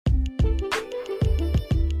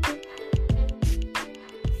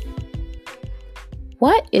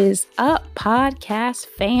What is up, podcast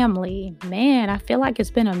family? Man, I feel like it's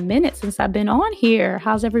been a minute since I've been on here.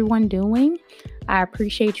 How's everyone doing? I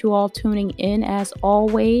appreciate you all tuning in as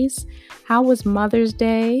always. How was Mother's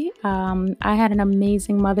Day? I had an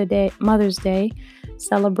amazing Mother's Day,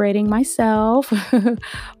 celebrating myself,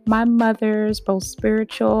 my mother's, both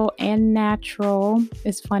spiritual and natural.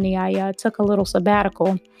 It's funny, I took a little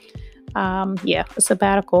sabbatical. A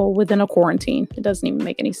sabbatical within a quarantine. It doesn't even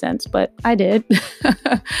make any sense, but I did.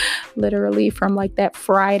 Literally from like that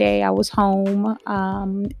Friday, I was home,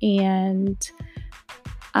 and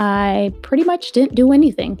I pretty much didn't do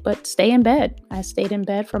anything but stay in bed. I stayed in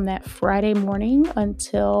bed from that Friday morning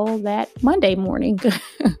until that Monday morning.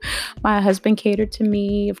 My husband catered to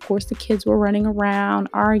me. Of course, the kids were running around,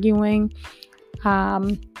 arguing.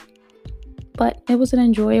 But it was an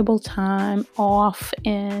enjoyable time off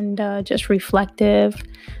and just reflective.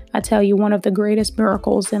 I tell you, one of the greatest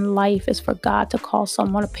miracles in life is for God to call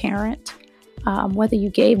someone a parent. Whether you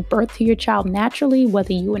gave birth to your child naturally,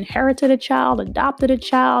 whether you inherited a child, adopted a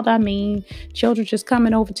child, children just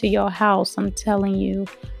coming over to your house. I'm telling you,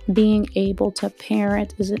 being able to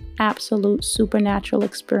parent is an absolute supernatural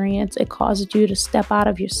experience. It causes you to step out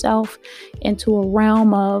of yourself into a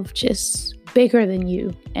realm of just bigger than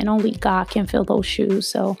you, and only God can fill those shoes.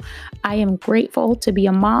 So I am grateful to be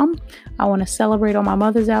a mom. I want to celebrate all my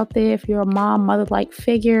mothers out there. If you're a mom, mother-like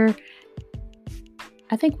figure,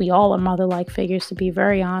 I think we all are mother-like figures, to be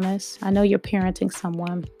very honest. I know you're parenting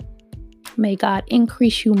someone. May God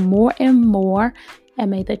increase you more and more,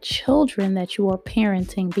 and may the children that you are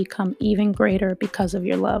parenting become even greater because of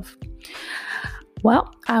your love.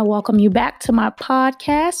 Well, I welcome you back to my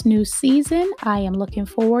podcast, new season. I am looking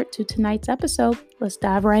forward to tonight's episode. Let's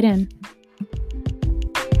dive right in.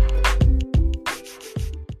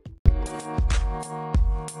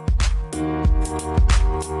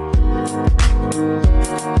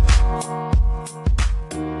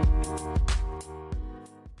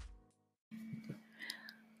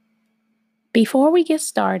 Before we get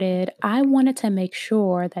started, I wanted to make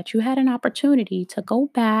sure that you had an opportunity to go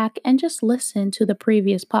back and just listen to the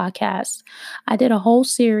previous podcasts. I did a whole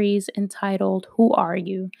series entitled, Who Are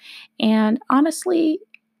You? And honestly,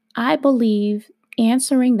 I believe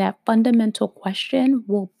answering that fundamental question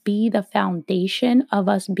will be the foundation of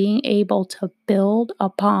us being able to build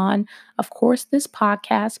upon, of course, this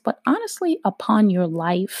podcast, but honestly, upon your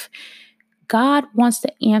life. God wants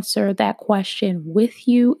to answer that question with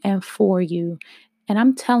you and for you. And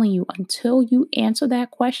I'm telling you, until you answer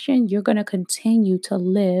that question, you're going to continue to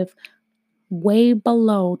live way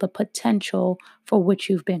below the potential for which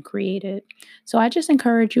you've been created. So I just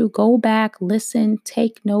encourage you, go back, listen,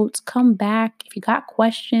 take notes, come back. If you got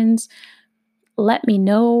questions, let me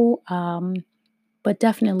know. But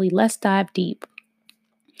definitely, let's dive deep.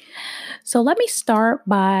 So let me start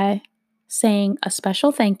by saying a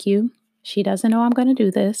special thank you. She doesn't know I'm going to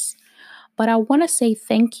do this, but I want to say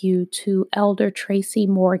thank you to Elder Tracy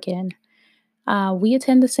Morgan. We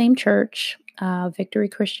attend the same church, Victory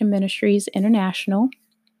Christian Ministries International.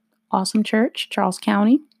 Awesome church, Charles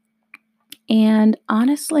County. And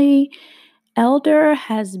honestly, Elder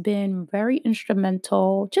has been very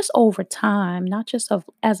instrumental just over time, not just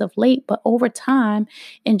as of late, but over time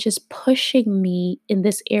in just pushing me in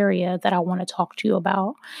this area that I want to talk to you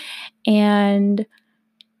about. And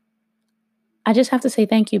I just have to say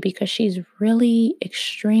thank you because she's really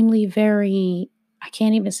extremely I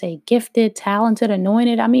can't even say gifted, talented,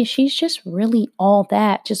 anointed. She's just really all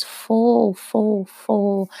that, just full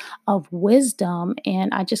of wisdom.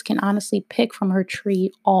 And I just can honestly pick from her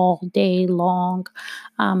tree all day long.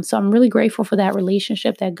 So I'm really grateful for that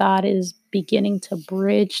relationship that God is beginning to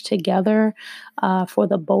bridge together for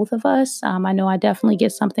the both of us. I know I definitely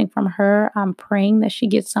get something from her. I'm praying that she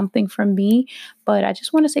gets something from me, but I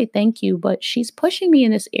just want to say thank you. But she's pushing me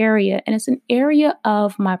in this area, and it's an area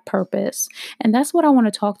of my purpose. And that's what I want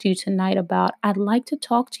to talk to you tonight about. I'd like to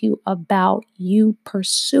talk to you about you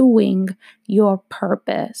pursuing your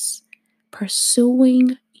purpose.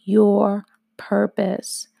 Pursuing your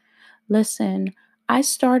purpose. Listen, I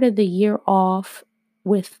started the year off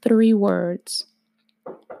with 3 words.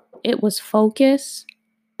 It was focus,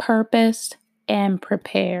 purpose, and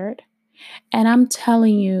prepared. And I'm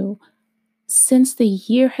telling you, since the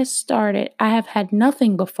year has started, I have had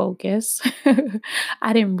nothing but focus.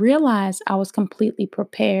 I didn't realize I was completely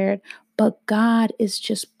prepared, but God is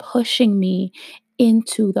just pushing me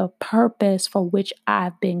into the purpose for which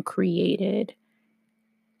I've been created.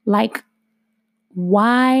 Like,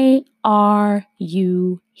 why are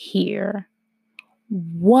you here?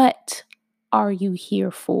 What are you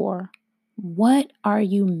here for? What are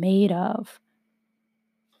you made of?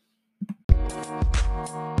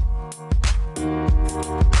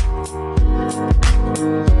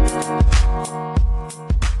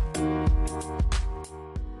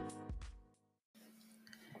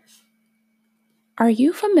 Are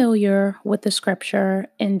you familiar with the scripture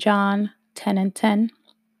in John 10 and 10?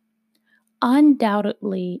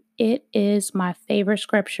 Undoubtedly, it is my favorite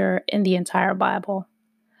scripture in the entire Bible.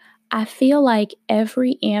 I feel like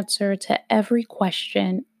every answer to every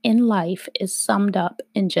question in life is summed up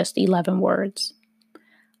in just 11 words.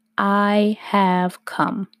 I have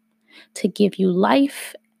come to give you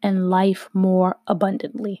life and life more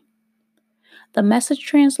abundantly. The Message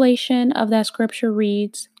translation of that scripture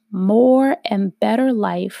reads, more and better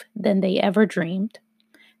life than they ever dreamed.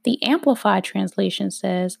 The Amplified translation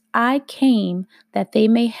says, I came that they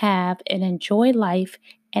may have and enjoy life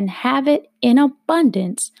and have it in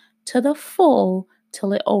abundance to the full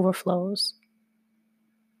till it overflows.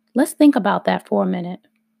 Let's think about that for a minute.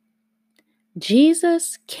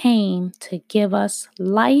 Jesus came to give us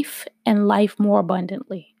life and life more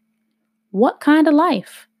abundantly. What kind of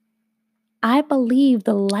life? I believe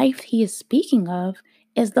the life he is speaking of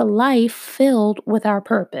is the life filled with our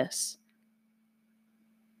purpose.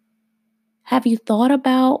 Have you thought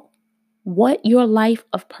about what your life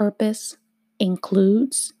of purpose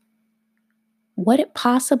includes? What it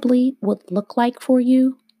possibly would look like for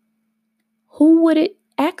you? Who would it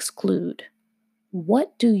exclude?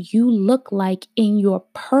 What do you look like in your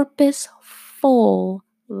purposeful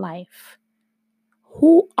life?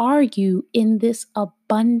 Who are you in this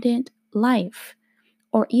abundant life?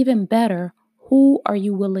 Or even better, who are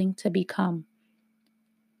you willing to become?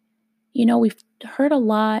 You know, we've heard a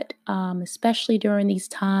lot, especially during these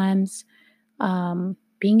times,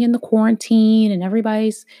 being in the quarantine and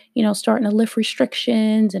everybody's, starting to lift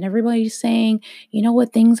restrictions and everybody's saying, you know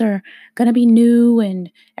what, things are going to be new and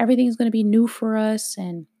everything's going to be new for us.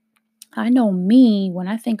 And I know me, when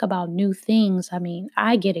I think about new things, I mean,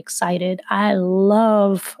 I get excited. I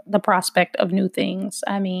love the prospect of new things.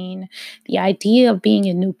 I mean, the idea of being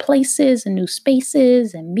in new places and new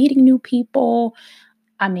spaces and meeting new people.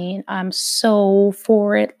 I mean, I'm so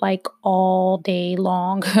for it like all day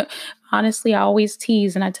long. Honestly, I always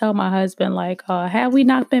tease and I tell my husband, like, had we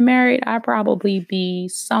not been married, I'd probably be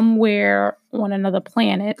somewhere on another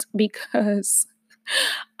planet because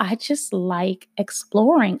I just like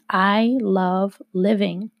exploring. I love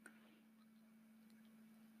living.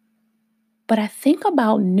 But I think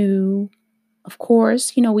about new, of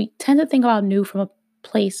course, we tend to think about new from a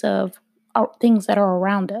place of things that are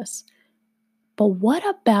around us. But what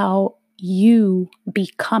about you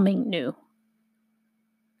becoming new?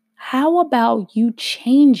 How about you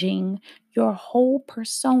changing your whole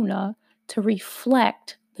persona to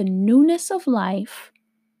reflect the newness of life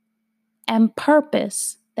and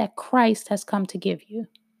purpose that Christ has come to give you?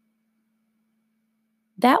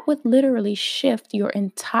 That would literally shift your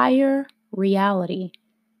entire reality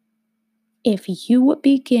if you would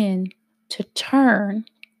begin to turn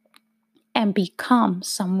and become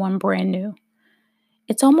someone brand new.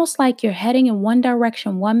 It's almost like you're heading in one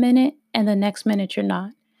direction one minute and the next minute you're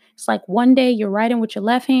not. It's like one day you're writing with your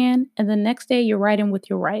left hand and the next day you're writing with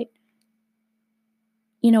your right.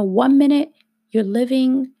 One minute you're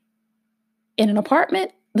living in an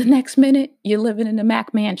apartment, the next minute you're living in a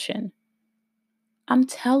Mac mansion. I'm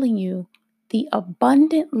telling you, the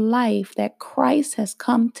abundant life that Christ has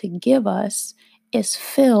come to give us is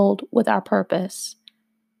filled with our purpose.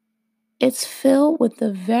 It's filled with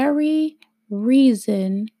the very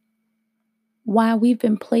reason why we've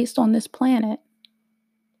been placed on this planet.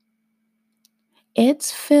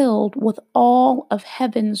 It's filled with all of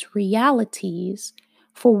heaven's realities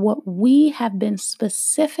for what we have been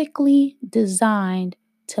specifically designed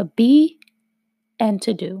to be and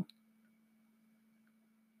to do.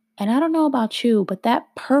 And I don't know about you, but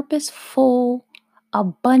that purposeful,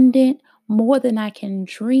 abundant, more than I can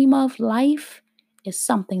dream of life is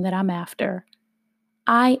something that I'm after.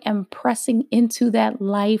 I am pressing into that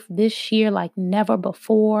life this year like never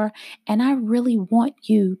before, and I really want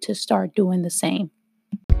you to start doing the same.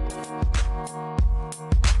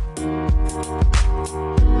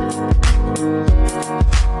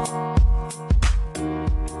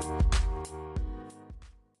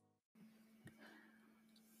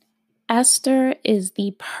 Esther is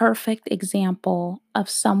the perfect example of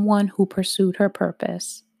someone who pursued her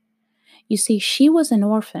purpose. You see, she was an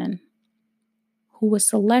orphan who was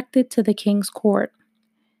selected to the king's court,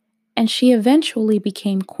 and she eventually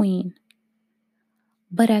became queen.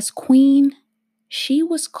 But as queen, she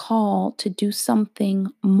was called to do something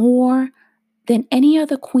more than any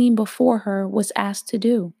other queen before her was asked to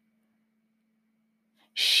do.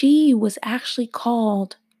 She was actually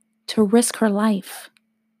called to risk her life.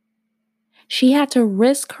 She had to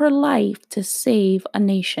risk her life to save a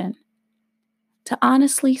nation, to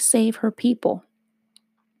honestly save her people.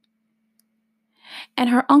 And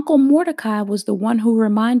her uncle Mordecai was the one who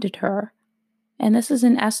reminded her. And this is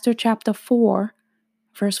in Esther chapter 4,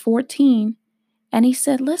 verse 14. And he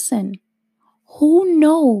said, listen, who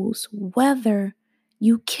knows whether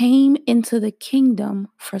you came into the kingdom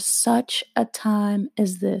for such a time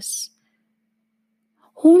as this?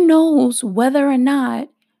 Who knows whether or not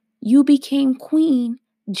you became queen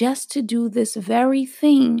just to do this very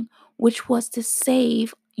thing, which was to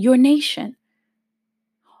save your nation?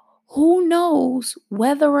 Who knows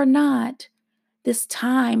whether or not this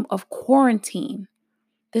time of quarantine,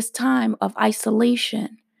 this time of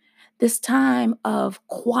isolation, this time of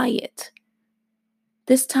quiet,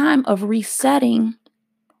 this time of resetting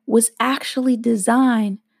was actually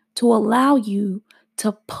designed to allow you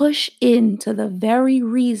to push into the very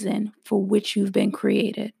reason for which you've been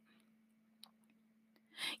created.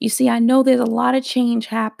 You see, I know there's a lot of change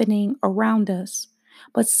happening around us,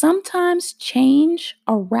 but sometimes change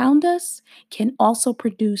around us can also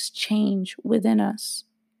produce change within us.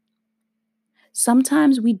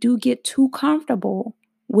 Sometimes we do get too comfortable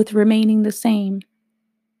with remaining the same.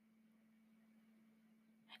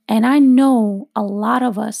 And I know a lot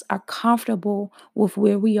of us are comfortable with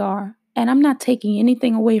where we are. And I'm not taking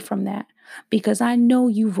anything away from that because I know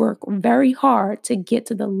you've worked very hard to get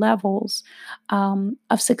to the levels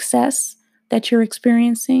of success that you're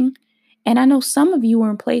experiencing. And I know some of you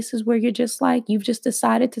are in places where you're just like, you've just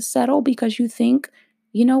decided to settle because you think,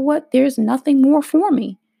 you know what, there's nothing more for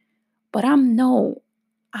me. But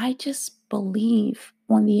I just believe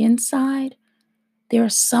on the inside there are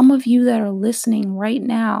some of you that are listening right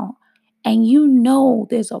now, and you know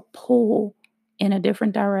there's a pull in a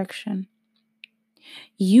different direction.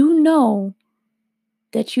 You know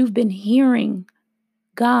that you've been hearing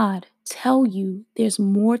God tell you there's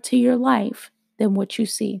more to your life than what you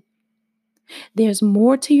see. There's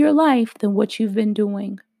more to your life than what you've been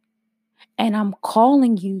doing. And I'm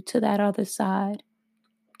calling you to that other side.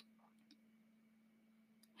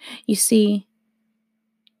 You see,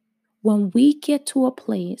 when we get to a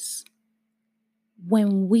place,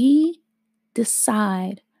 when we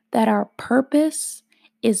decide that our purpose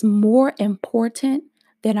is more important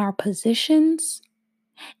than our positions,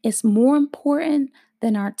 it's more important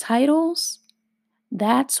than our titles,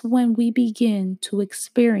 that's when we begin to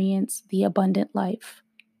experience the abundant life.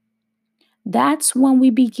 That's when we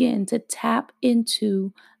begin to tap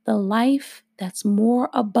into the life that's more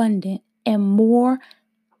abundant and more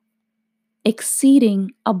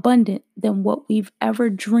exceeding abundant than what we've ever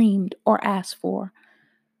dreamed or asked for.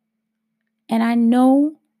 And I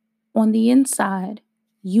know on the inside,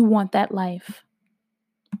 you want that life.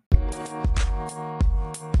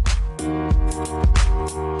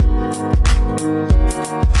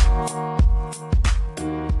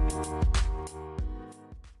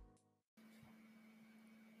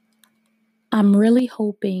 I'm really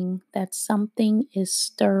hoping that something is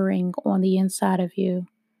stirring on the inside of you.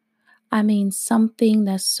 I mean, something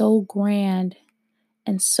that's so grand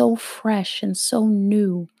and so fresh and so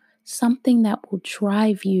new, something that will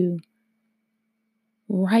drive you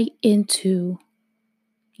right into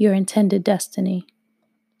your intended destiny.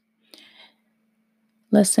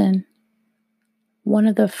 Listen, one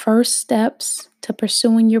of the first steps to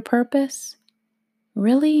pursuing your purpose,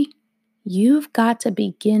 really, you've got to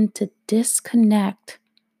begin to disconnect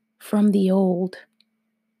from the old.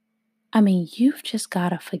 I mean, you've just got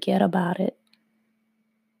to forget about it.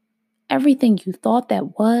 Everything you thought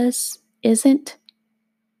that was, isn't,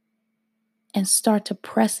 and start to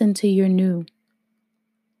press into your new.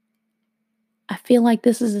 I feel like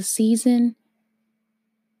this is a season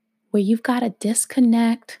where you've got to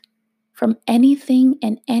disconnect from anything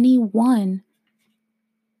and anyone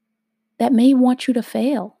that may want you to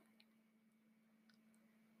fail.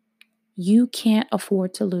 You can't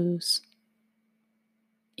afford to lose.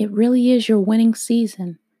 It really is your winning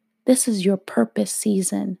season. This is your purpose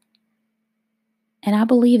season. And I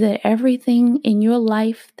believe that everything in your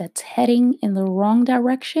life that's heading in the wrong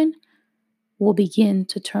direction will begin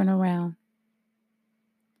to turn around.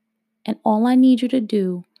 And all I need you to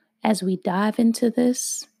do as we dive into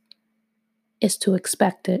this is to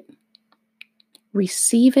expect it,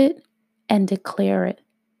 receive it, and declare it.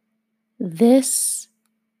 This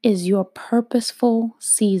is your purposeful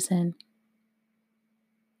season.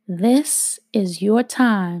 This is your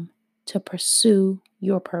time to pursue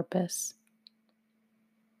your purpose.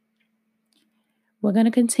 We're going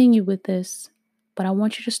to continue with this, but I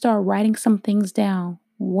want you to start writing some things down.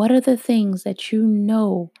 What are the things that you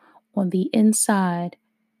know on the inside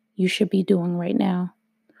you should be doing right now?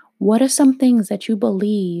 What are some things that you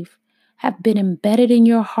believe have been embedded in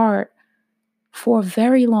your heart for a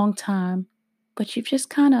very long time, but you've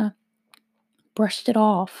just kind of brushed it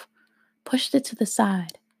off, pushed it to the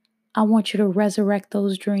side? I want you to resurrect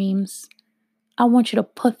those dreams. I want you to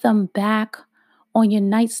put them back on your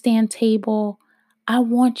nightstand table. I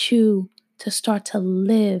want you to start to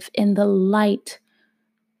live in the light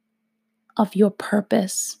of your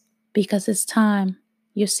purpose because it's time.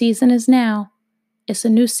 Your season is now. It's a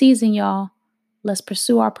new season, y'all. Let's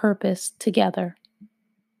pursue our purpose together.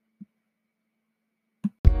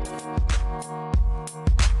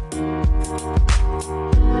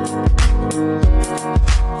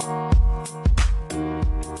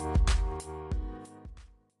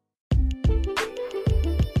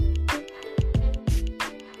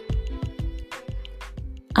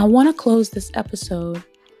 I want to close this episode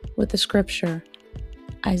with the scripture,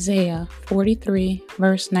 Isaiah 43,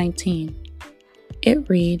 verse 19. It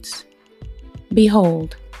reads,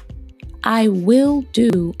 "Behold, I will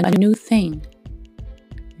do a new thing.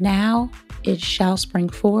 Now it shall spring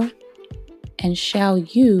forth, and shall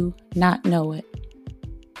you not know it?"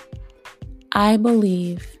 I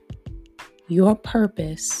believe your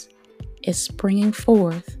purpose is springing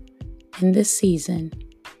forth in this season,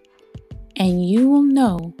 and you will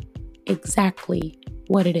know exactly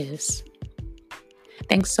what it is.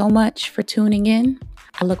 Thanks so much for tuning in.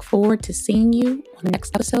 I look forward to seeing you on the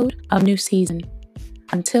next episode of New Season.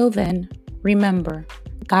 Until then, remember,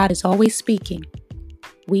 God is always speaking.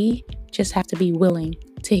 We just have to be willing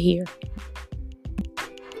to hear.